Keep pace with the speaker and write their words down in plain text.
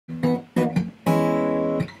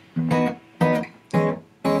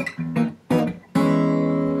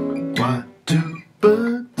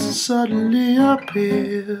suddenly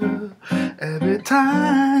appear every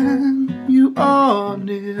time you are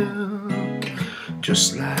near.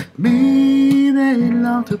 Just like me, they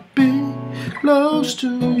long to be close to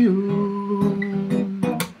you.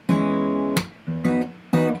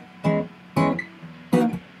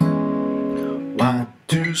 Why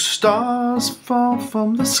do stars fall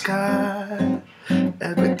from the sky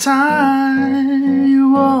every time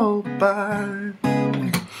you walk by?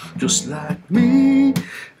 Just like me,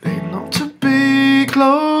 they long to be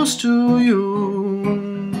close to you.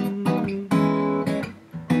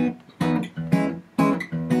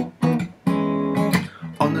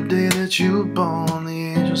 On the day that you were born,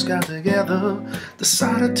 the angels got together,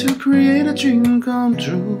 decided to create a dream come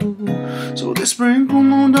true. So they sprinkle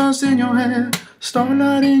moon dust in your hair,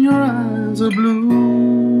 starlight in your eyes of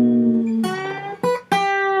blue.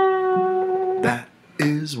 That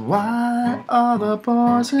is why all the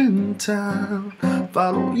boys in town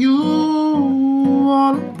follow you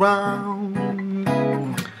all around.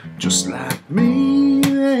 Just like me,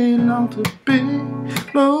 they long to be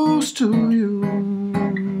close to you.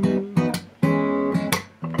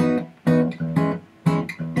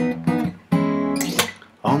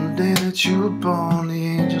 On the day that you were born, the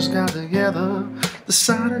angels got together,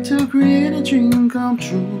 decided to create a dream come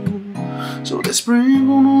true. So they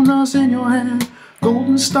sprinkle moon dust in your hair,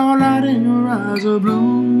 golden starlight in your eyes of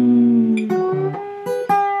blue.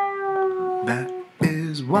 That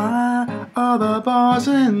is why other boys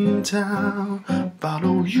in town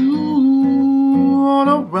follow you all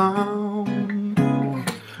around.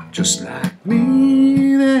 Just like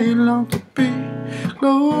me, they long to be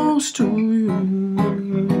close to you.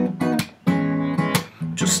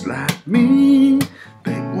 Just like me,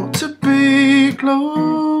 they want to be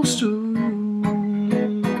close to you.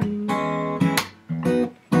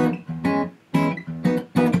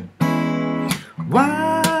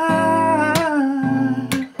 Why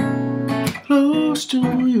close to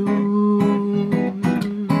you?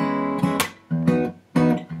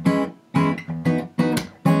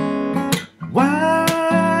 Why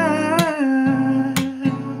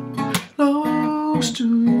close to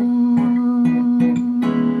you?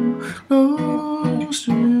 Close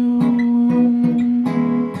to you.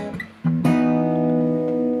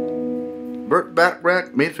 Burt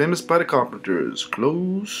Bacharach, made famous by the Carpenters.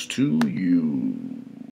 Close to you.